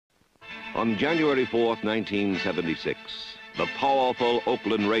On January 4th, 1976, the powerful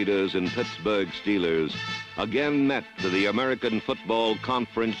Oakland Raiders and Pittsburgh Steelers again met for the American Football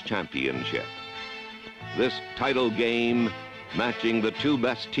Conference Championship. This title game, matching the two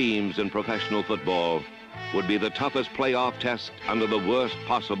best teams in professional football, would be the toughest playoff test under the worst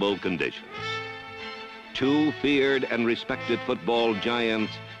possible conditions. Two feared and respected football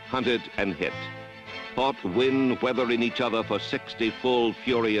giants hunted and hit, fought wind weathering each other for 60 full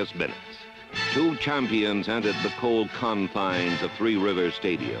furious minutes. Two champions entered the cold confines of Three Rivers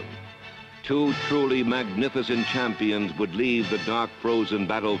Stadium. Two truly magnificent champions would leave the dark, frozen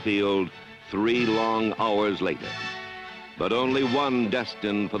battlefield 3 long hours later. But only one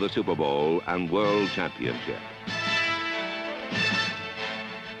destined for the Super Bowl and World Championship.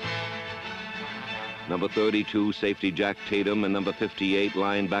 Number 32 safety Jack Tatum and number 58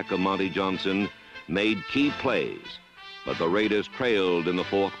 linebacker Monty Johnson made key plays, but the Raiders trailed in the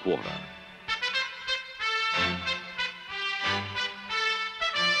fourth quarter.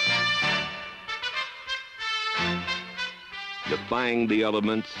 Defying the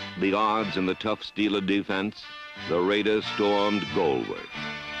elements, the odds, and the tough Steeler defense, the Raiders stormed goalward.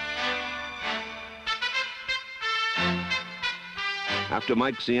 After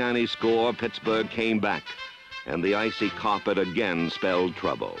Mike Siani's score, Pittsburgh came back, and the icy carpet again spelled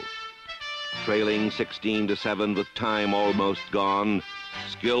trouble. Trailing 16-7 with time almost gone,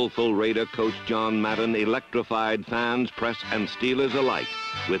 skillful Raider coach John Madden electrified fans, press, and Steelers alike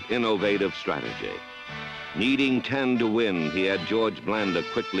with innovative strategy. Needing 10 to win, he had George Blanda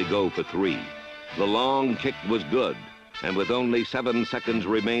quickly go for 3. The long kick was good, and with only 7 seconds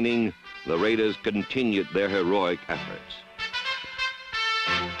remaining, the Raiders continued their heroic efforts.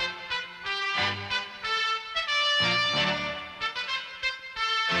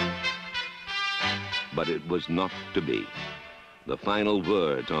 But it was not to be. The final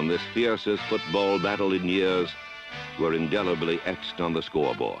words on this fiercest football battle in years were indelibly etched on the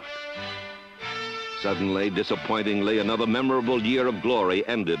scoreboard. Suddenly, disappointingly, another memorable year of glory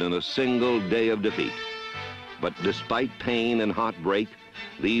ended in a single day of defeat. But despite pain and heartbreak,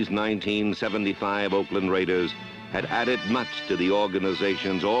 these 1975 Oakland Raiders had added much to the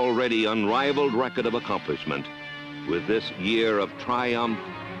organization's already unrivaled record of accomplishment with this year of triumph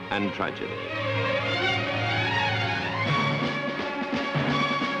and tragedy.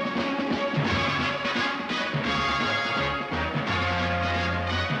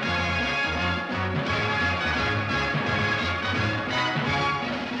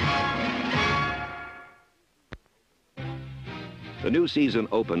 The new season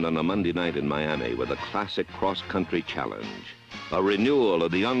opened on a Monday night in Miami with a classic cross-country challenge, a renewal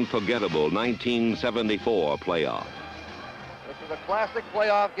of the unforgettable 1974 playoff. This is a classic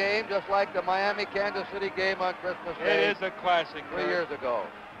playoff game, just like the Miami-Kansas City game on Christmas Day. It is a classic. 3 years ago.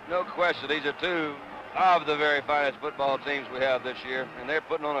 No question, these are two of the very finest football teams we have this year, and they're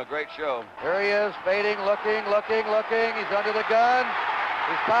putting on a great show. Here he is, fading, looking. He's under the gun.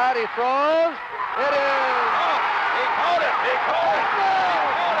 He's caught, he throws. It is! He caught it! He caught it!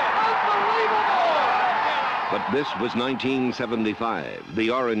 Unbelievable! But this was 1975, the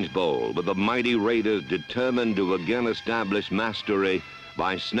Orange Bowl, with the mighty Raiders determined to again establish mastery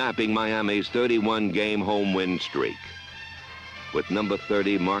by snapping Miami's 31-game home win streak. With number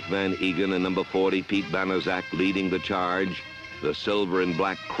 30, Mark Van Egan, and number 40, Pete Banaszak, leading the charge, the silver and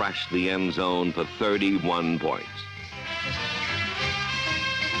black crashed the end zone for 31 points.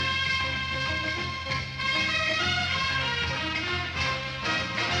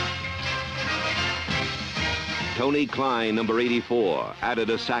 Tony Klein, number 84, added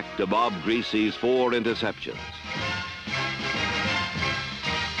a sack to Bob Greasy's 4 interceptions.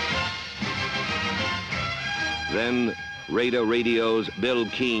 Then Raider Radio's Bill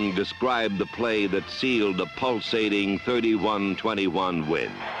King described the play that sealed the pulsating 31-21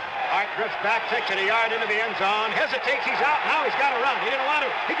 win. Hart drifts back, takes it a yard into the end zone, hesitates, he's out, now he's got to run. He didn't want to.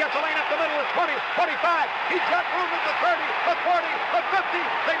 He gets a lane up the middle, it's 20, 25. He's got room at the 30, the 40, the 50.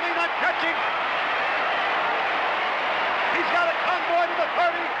 They may not catch him. He's got a convoy to the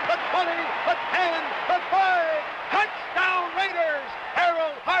 30, the 20, the 10, the 5. Touchdown Raiders!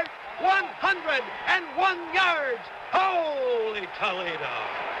 Harold Hart, 101 yards. Holy Toledo!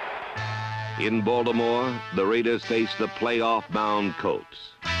 In Baltimore, the Raiders faced the playoff-bound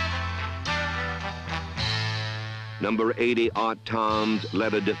Colts. Number 80, Art Toms,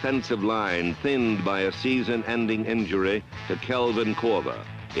 led a defensive line thinned by a season-ending injury to Kelvin Korver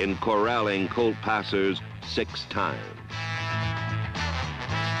in corralling Colt passers 6 times.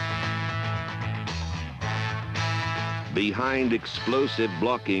 Behind explosive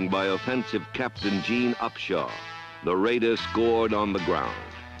blocking by offensive captain Gene Upshaw, the Raiders scored on the ground.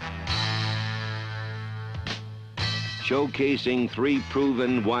 showcasing three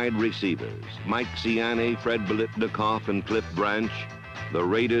proven wide receivers, Mike Ciani, Fred Biletnikoff, and Cliff Branch, the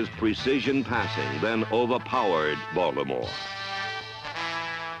Raiders' precision passing then overpowered Baltimore.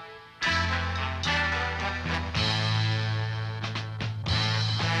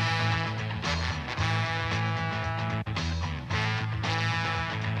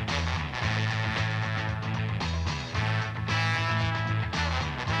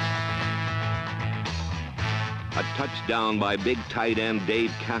 A touchdown by big tight end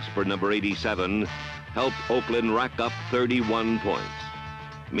Dave Casper, number 87, helped Oakland rack up 31 points.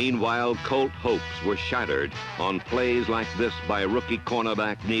 Meanwhile, Colt hopes were shattered on plays like this by rookie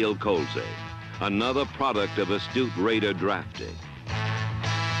cornerback Neil Colsey, another product of astute Raider drafting.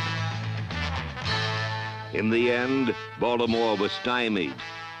 In the end, Baltimore was stymied,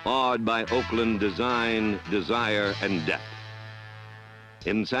 awed by Oakland design, desire, and depth.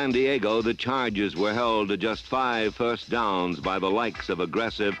 In San Diego, the Chargers were held to just 5 first downs by the likes of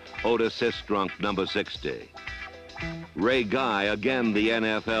aggressive Otis Sistrunk, number 60. Ray Guy, again the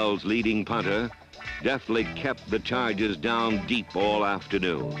NFL's leading punter, deftly kept the Chargers down deep all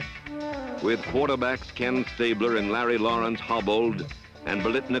afternoon. With quarterbacks Ken Stabler and Larry Lawrence hobbled, and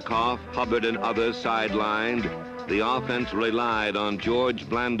Biletnikoff, Hubbard, and others sidelined, the offense relied on George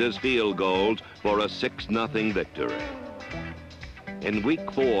Blander's field goals for a 6-0 victory. In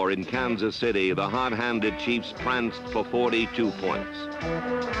Week 4 in Kansas City, the hot-handed Chiefs pranced for 42 points.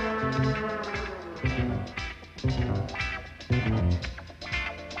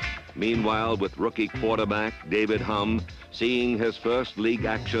 Meanwhile, with rookie quarterback David Humm seeing his first league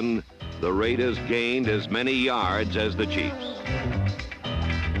action, the Raiders gained as many yards as the Chiefs.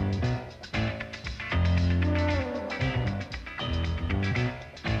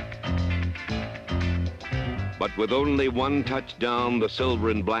 But with only one touchdown, the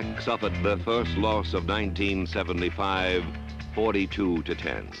Silver and Black suffered their first loss of 1975,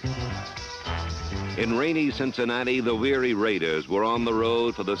 42-10. In rainy Cincinnati, the weary Raiders were on the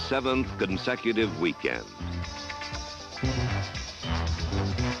road for the 7th consecutive weekend.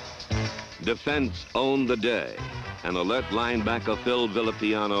 Defense owned the day, and alert linebacker Phil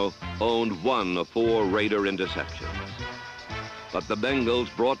Villapiano owned 1 of 4 Raider interceptions. But the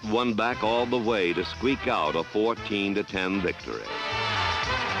Bengals brought one back all the way to squeak out a 14-10 victory.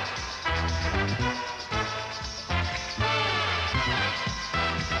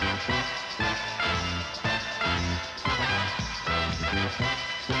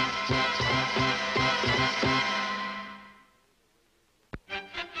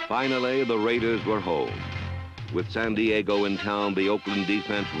 Finally, the Raiders were home. With San Diego in town, the Oakland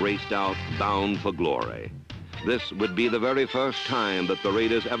defense raced out, bound for glory. This would be the very first time that the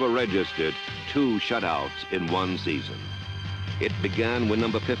Raiders ever registered 2 shutouts in one season. It began when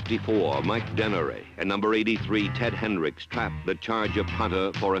number 54, Mike Dennery, and number 83, Ted Hendricks, trapped the Charger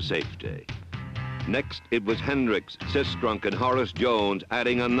punter for a safety. Next, it was Hendricks, Sistrunk, and Horace Jones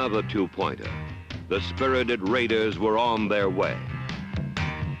adding another 2-pointer. The spirited Raiders were on their way.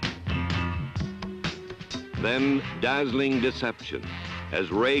 Then, dazzling deception, as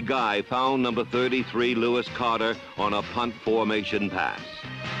Ray Guy found number 33, Lewis Carter, on a punt formation pass.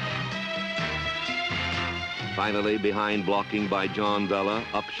 Finally, behind blocking by John Vella,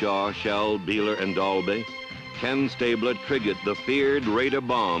 Upshaw, Shell, Beeler, and Dalby, Ken Stabler triggered the feared Raider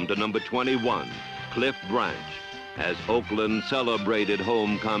bomb to number 21, Cliff Branch, as Oakland celebrated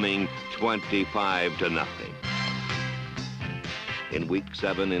homecoming 25-0. In Week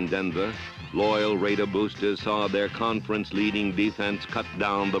 7 in Denver, loyal Raider boosters saw their conference-leading defense cut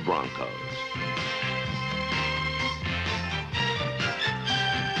down the Broncos.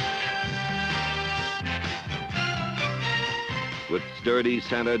 With sturdy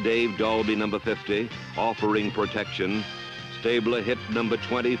center Dave Dalby, number 50, offering protection, Stabler hit number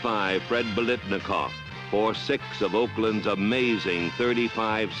 25, Fred Biletnikoff, for 6 of Oakland's amazing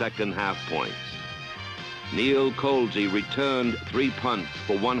 35 second-half points. Neil Colsey returned 3 punts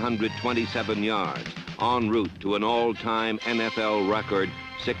for 127 yards, en route to an all-time NFL record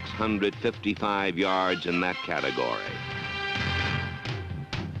 655 yards in that category.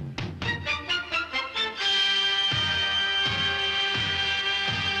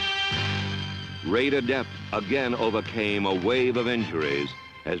 Raider depth again overcame a wave of injuries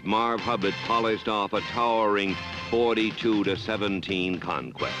as Marv Hubbard polished off a towering 42-17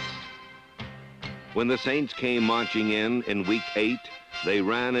 conquest. When the Saints came marching in Week 8, they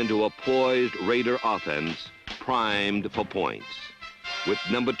ran into a poised Raider offense primed for points. With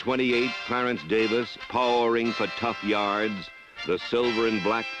number 28, Clarence Davis, powering for tough yards, the Silver and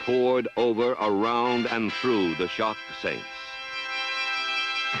Black poured over, around, and through the shocked Saints.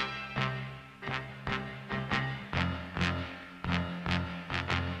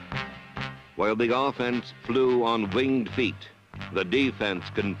 While the offense flew on winged feet, the defense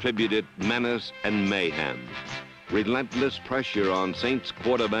contributed menace and mayhem. Relentless pressure on Saints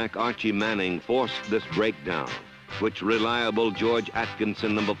quarterback Archie Manning forced this breakdown, which reliable George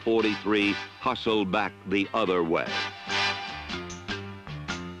Atkinson, number 43, hustled back the other way.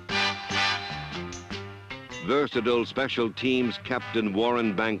 Versatile special teams captain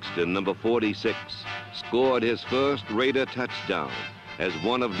Warren Bankston, number 46, scored his first Raider touchdown as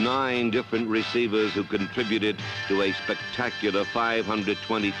one of 9 different receivers who contributed to a spectacular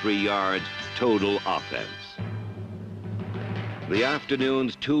 523 yards total offense. The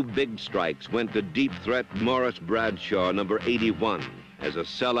afternoon's 2 big strikes went to deep threat Morris Bradshaw, number 81, as a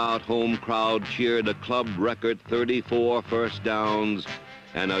sellout home crowd cheered a club record 34 first downs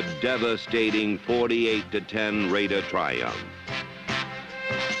and a devastating 48-10 Raider triumph.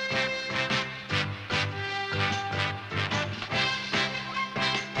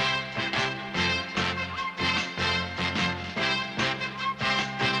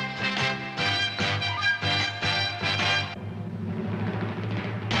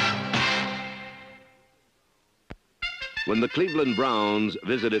 When the Cleveland Browns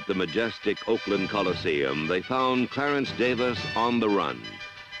visited the majestic Oakland Coliseum, they found Clarence Davis on the run.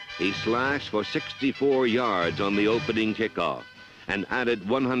 He slashed for 64 yards on the opening kickoff and added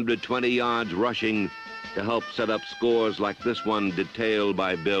 120 yards rushing to help set up scores like this one detailed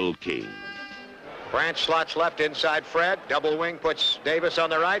by Bill King. Branch slots left inside Fred. Double wing puts Davis on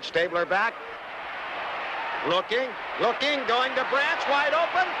the right. Stabler back. Looking, going to Branch, wide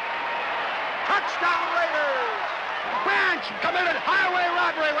open. Touchdown Raiders! Branch committed highway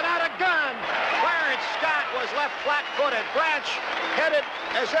robbery without a gun. Clarence Scott was left flat-footed. Branch headed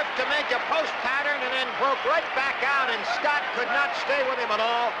as if to make a post pattern and then broke right back out, and Scott could not stay with him at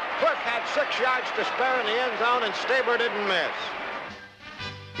all. Cliff had 6 yards to spare in the end zone, and Stabler didn't miss.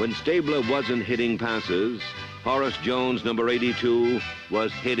 When Stabler wasn't hitting passes, Horace Jones, number 82,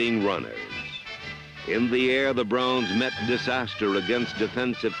 was hitting runners. In the air, the Browns met disaster against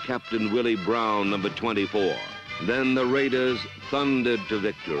defensive captain Willie Brown, number 24. Then the Raiders thundered to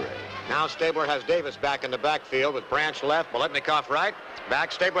victory. Now Stabler has Davis back in the backfield with Branch left, Biletnikoff right.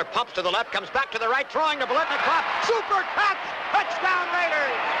 Back, Stabler pumps to the left, comes back to the right, throwing to Biletnikoff. Super catch! Touchdown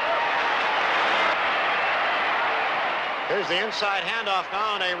Raiders! Here's the inside handoff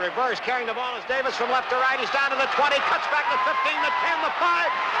now, and a reverse. Carrying the ball is Davis from left to right. He's down to the 20, cuts back to 15, the 10, the 5,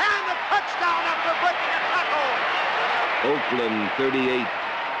 and the touchdown after breaking a tackle. Oakland 38,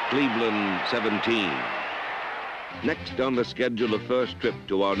 Cleveland 17. Next on the schedule, the first trip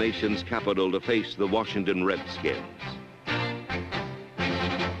to our nation's capital to face the Washington Redskins.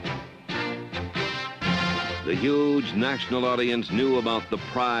 The huge national audience knew about the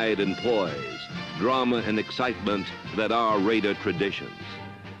pride and poise, drama and excitement that are Raider traditions.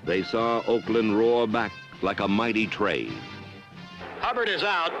 They saw Oakland roar back like a mighty trade. Hubbard is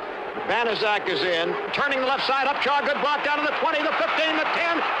out. Banaszak is in. Turning the left side. Upshaw, good block down to the 20, the 15, the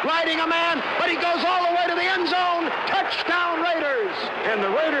 10. Riding a man, but he goes all the way to the end zone. Touchdown Raiders! And the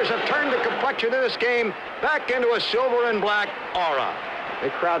Raiders have turned the complexion of this game back into a silver and black aura. They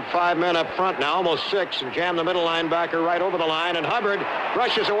crowd 5 men up front now, almost 6, and jam the middle linebacker right over the line. And Hubbard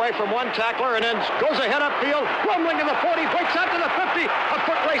rushes away from one tackler and then goes ahead upfield, rumbling to the 40, breaks out to the 50, a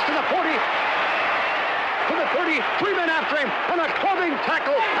foot race to the 40, to the 30, 3 men after him, and a clubbing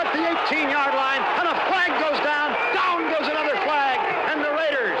tackle at the 18-yard line, and a flag goes down, down goes another flag, and the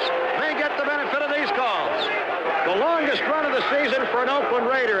Raiders may get the benefit of these calls. The longest run of the season for an Oakland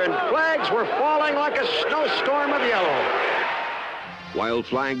Raider, and flags were falling like a snowstorm of yellow. While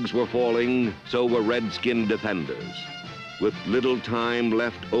flags were falling, so were Redskin defenders. With little time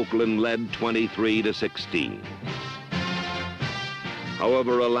left, Oakland led 23-16.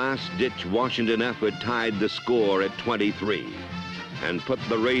 However, a last-ditch Washington effort tied the score at 23 and put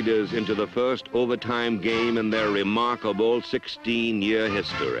the Raiders into the first overtime game in their remarkable 16-year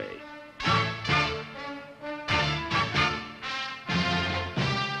history.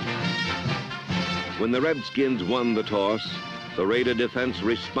 When the Redskins won the toss, the Raider defense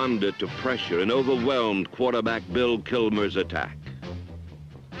responded to pressure and overwhelmed quarterback Bill Kilmer's attack.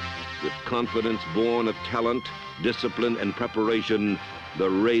 With confidence born of talent, discipline, and preparation, the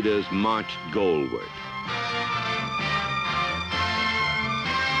Raiders marched goalward.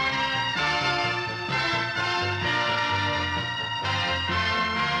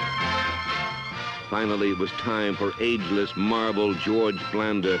 Finally, it was time for ageless Marvel George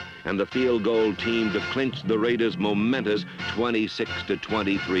Blander and the field goal team to clinch the Raiders' momentous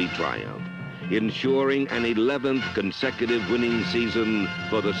 26-23 triumph, ensuring an 11th consecutive winning season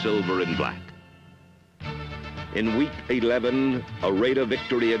for the Silver and Black. In Week 11, a Raider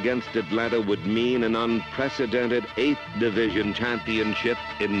victory against Atlanta would mean an unprecedented 8th Division championship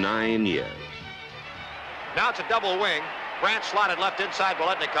in 9 years. Now it's a double wing. Branch slotted left inside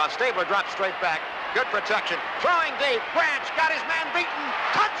Biletnikoff. Stabler drops straight back. Good protection. Throwing deep. Branch got his man beaten.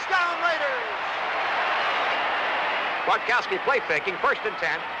 Touchdown Raiders! Bartkowski play faking. 1st and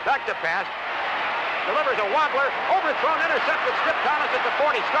 10. Back to pass. Delivers a wobbler. Overthrown. Intercepted. Skip Thomas at the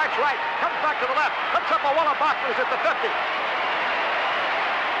 40. Starts right. Comes back to the left. Puts up a wall of Bachner's at the 50.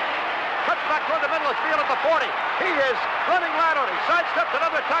 Cuts back toward the middle of the field at the 40. He is running laterally. Sidesteps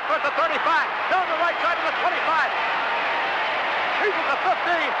another tackler at the 35. Down the right side of the 25. He's at the 15,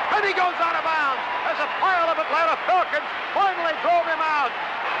 and he goes out of bounds as a pile of Atlanta Falcons finally drove him out.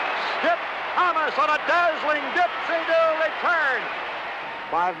 Skip Thomas on a dazzling dipsy-do return.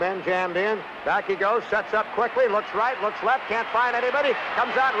 5 men jammed in. Back he goes, sets up quickly, looks right, looks left, can't find anybody.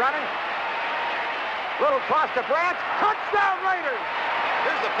 Comes out running. Little toss to Branch. Touchdown Raiders!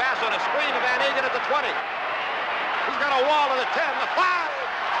 Here's the pass on a screen to Van Egan at the 20. He's got a wall at the 10, the 5.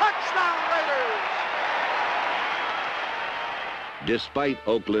 Touchdown Raiders! Despite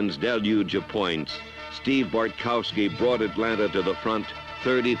Oakland's deluge of points, Steve Bartkowski brought Atlanta to the front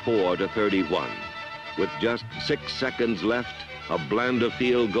 34-31. With just 6 seconds left, a Blanda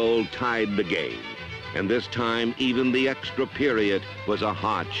field goal tied the game. And this time, even the extra period was a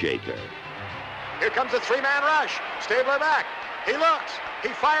heart shaker. Here comes a 3-man rush. Stabler back. He looks. He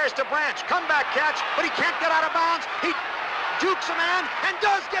fires to Branch. Comeback catch, but he can't get out of bounds. He jukes a man and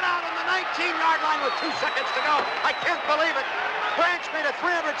does get out on the 19-yard line with 2 seconds to go. I can't believe it. Branch made a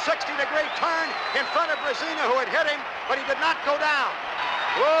 360-degree turn in front of Brazina, who had hit him, but he did not go down.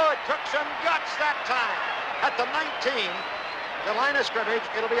 Oh, it took some guts that time. At the 19, the line of scrimmage,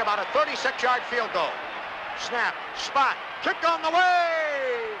 it'll be about a 36-yard field goal. Snap, spot, kick on the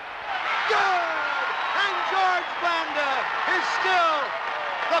way. Good! And George Blanda is still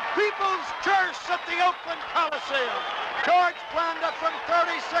the people's curse at the Oakland Coliseum. George Blanda from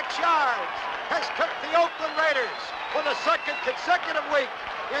 36 yards has kicked the Oakland Raiders for the 2nd consecutive week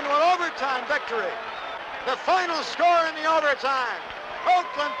into an overtime victory. The final score in the overtime,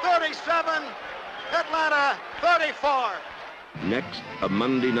 Oakland 37, Atlanta 34. Next, a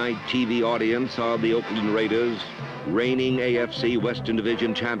Monday night TV audience saw the Oakland Raiders, reigning AFC Western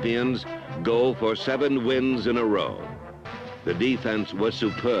Division champions, go for 7 wins in a row. The defense was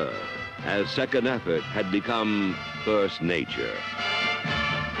superb, as second effort had become first nature.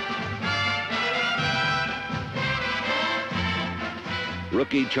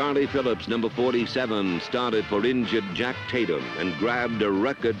 Rookie Charlie Phillips, number 47, started for injured Jack Tatum and grabbed a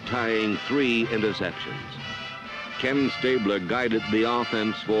record-tying 3 interceptions. Ken Stabler guided the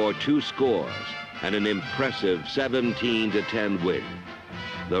offense for 2 scores and an impressive 17-10 win.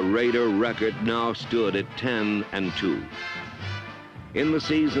 The Raider record now stood at 10-2. In the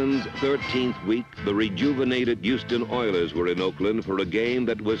season's 13th week, the rejuvenated Houston Oilers were in Oakland for a game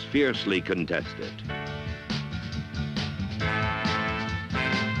that was fiercely contested.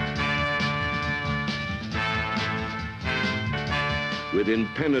 With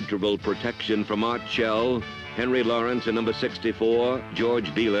impenetrable protection from Art Shell, Henry Lawrence and number 64,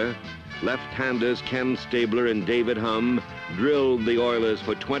 George Dealer, left-handers Ken Stabler and David Hum drilled the Oilers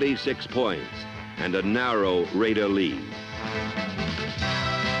for 26 points and a narrow Raider lead.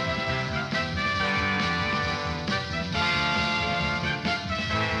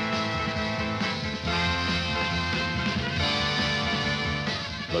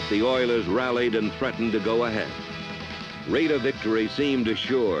 But the Oilers rallied and threatened to go ahead. Raider victory seemed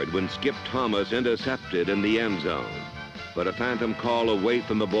assured when Skip Thomas intercepted in the end zone. But a phantom call away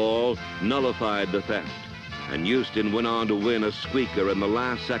from the ball nullified the theft, and Houston went on to win a squeaker in the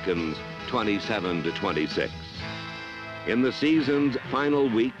last seconds, 27-26. In the season's final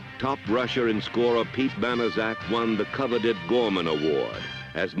week, top rusher and scorer Pete Banaszak won the coveted Gorman Award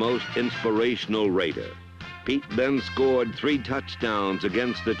as most inspirational Raider. Pete then scored 3 touchdowns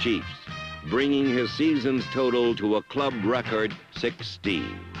against the Chiefs, bringing his season's total to a club record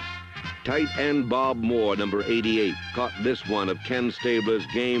 16. Tight end Bob Moore, number 88, caught this one of Ken Stabler's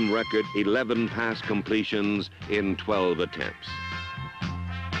game record 11 pass completions in 12 attempts.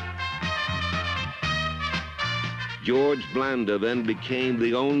 George Blanda then became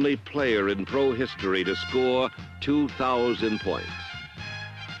the only player in pro history to score 2,000 points.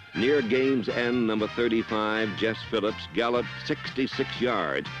 Near game's end, number 35, Jess Phillips, galloped 66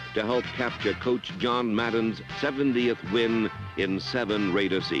 yards to help capture Coach John Madden's 70th win in 7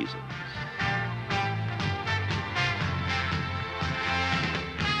 Raider seasons.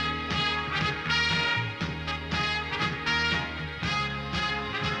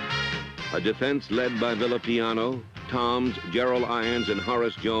 A defense led by Villapiano, Toms, Gerald Irons, and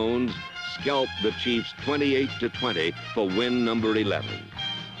Horace Jones scalped the Chiefs 28-20 for win number 11.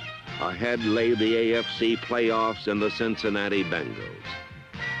 Ahead lay the AFC playoffs and the Cincinnati Bengals.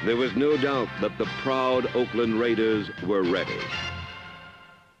 There was no doubt that the proud Oakland Raiders were ready.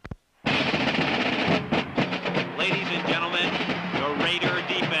 Ladies and gentlemen, the Raider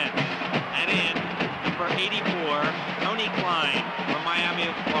defense. And in, number 84, Tony Klein from Miami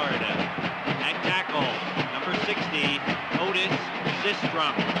of Florida. At tackle, number 60, Otis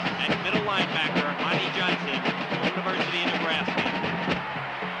Sistrom. And middle linebacker, Monty Johnson, University of Nebraska.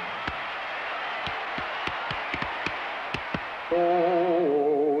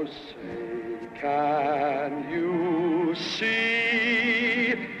 Oh, say, can you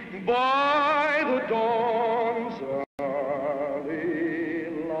see by the dawn's early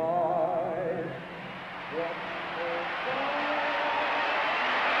light what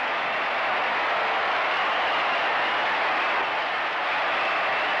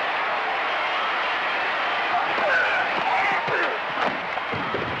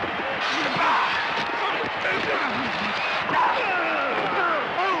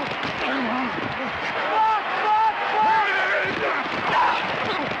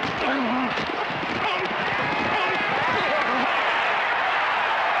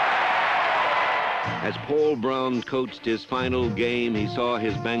As Paul Brown coached his final game, he saw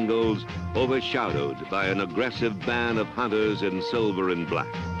his Bengals overshadowed by an aggressive band of hunters in silver and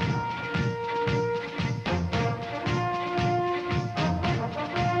black.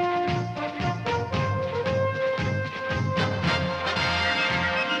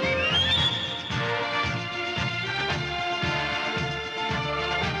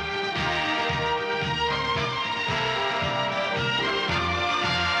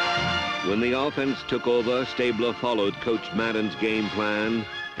 When the offense took over, Stabler followed Coach Madden's game plan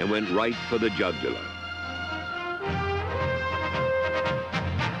and went right for the jugular.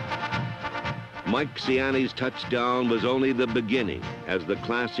 Mike Ciani's touchdown was only the beginning as the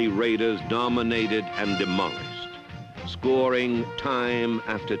classy Raiders dominated and demolished, scoring time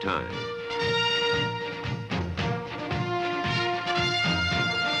after time.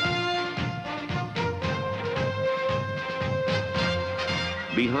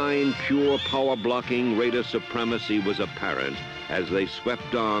 Behind pure power blocking, Raider supremacy was apparent as they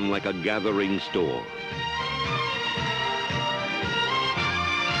swept on like a gathering storm.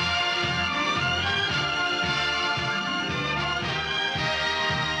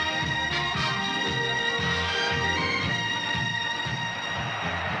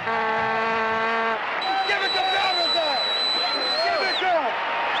 Give it to Balthazar! Give it to him!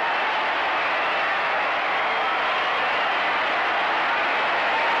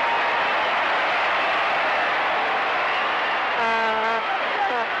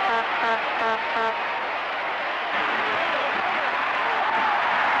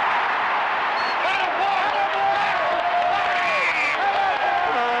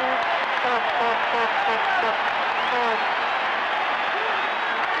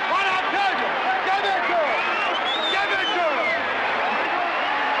 What I tell you? Give it to him! Give it to him!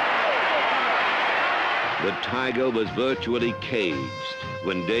 The Tiger was virtually caged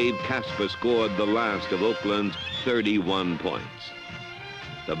when Dave Casper scored the last of Oakland's 31 points.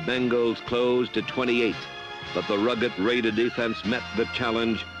 The Bengals closed to 28, but the rugged Raider defense met the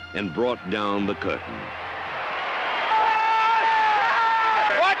challenge and brought down the curtain.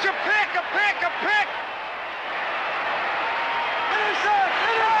 Watch a pick, a pick, a pick! Finish it!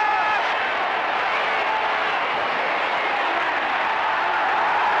 Finish!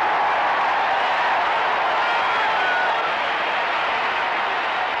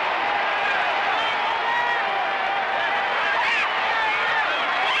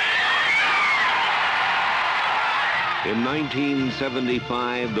 In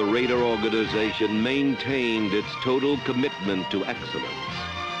 1975, the Raider organization maintained its total commitment to excellence,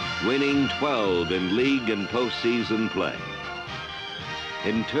 winning 12 in league and postseason play.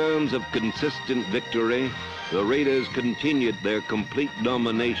 In terms of consistent victory, the Raiders continued their complete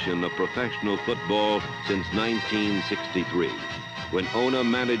domination of professional football since 1963, when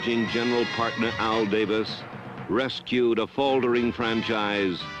owner-managing general partner Al Davis rescued a faltering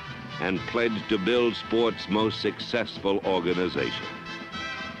franchise and pledged to build sport's most successful organization.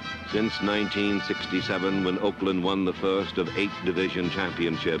 Since 1967, when Oakland won the first of 8 division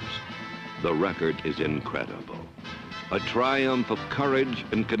championships, the record is incredible. A triumph of courage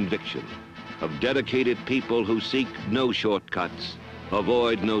and conviction, of dedicated people who seek no shortcuts,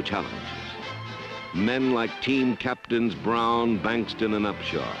 avoid no challenges. Men like team captains Brown, Bankston, and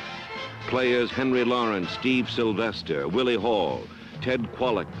Upshaw. Players Henry Lawrence, Steve Sylvester, Willie Hall, Ted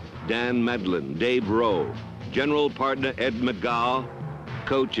Qualick, Dan Medlin, Dave Rowe, general partner Ed McGow,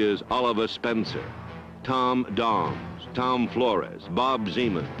 coaches Oliver Spencer, Tom Doms, Tom Flores, Bob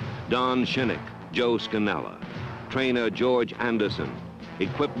Zeman, Don Shinnick, Joe Scannella, trainer George Anderson,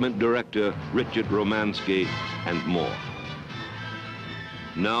 equipment director Richard Romansky, and more.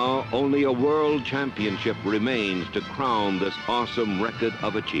 Now, only a world championship remains to crown this awesome record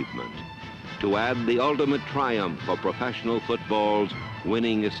of achievement, to add the ultimate triumph for professional football's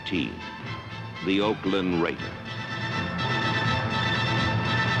winningest team, the Oakland Raiders.